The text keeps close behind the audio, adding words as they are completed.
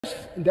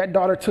That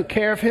daughter took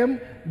care of him.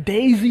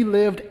 Daisy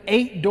lived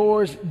 8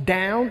 doors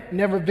down,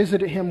 never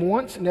visited him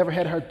once, never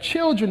had her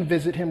children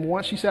visit him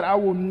once. She said, I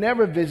will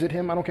never visit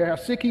him. I don't care how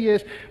sick he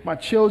is. My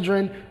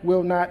children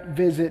will not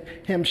visit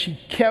him. She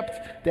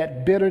kept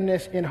that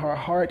bitterness in her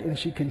heart, and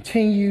she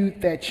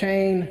continued that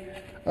chain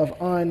of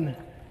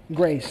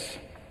ungrace.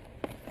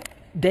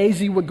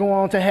 Daisy would go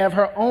on to have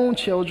her own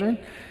children.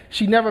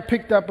 She never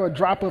picked up a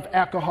drop of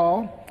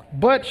alcohol,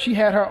 but she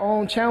had her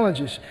own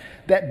challenges.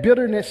 That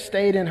bitterness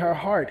stayed in her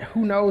heart.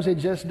 Who knows? It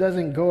just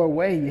doesn't go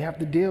away. You have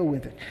to deal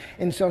with it.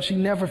 And so she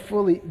never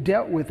fully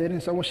dealt with it.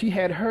 And so when she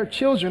had her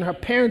children, her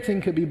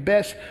parenting could be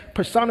best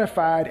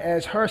personified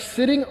as her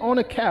sitting on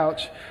a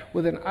couch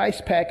with an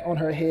ice pack on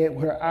her head,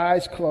 with her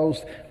eyes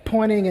closed,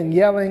 pointing and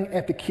yelling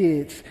at the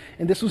kids.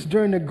 And this was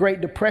during the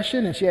Great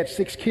Depression, and she had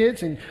 6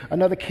 kids, and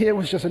another kid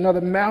was just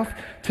another mouth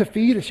to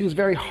feed, and she was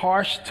very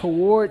harsh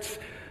towards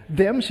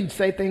them. She'd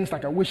say things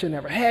like, I wish I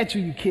never had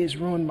you. You kids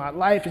ruined my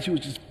life. And she was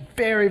just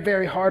very,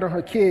 very hard on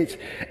her kids.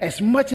 As much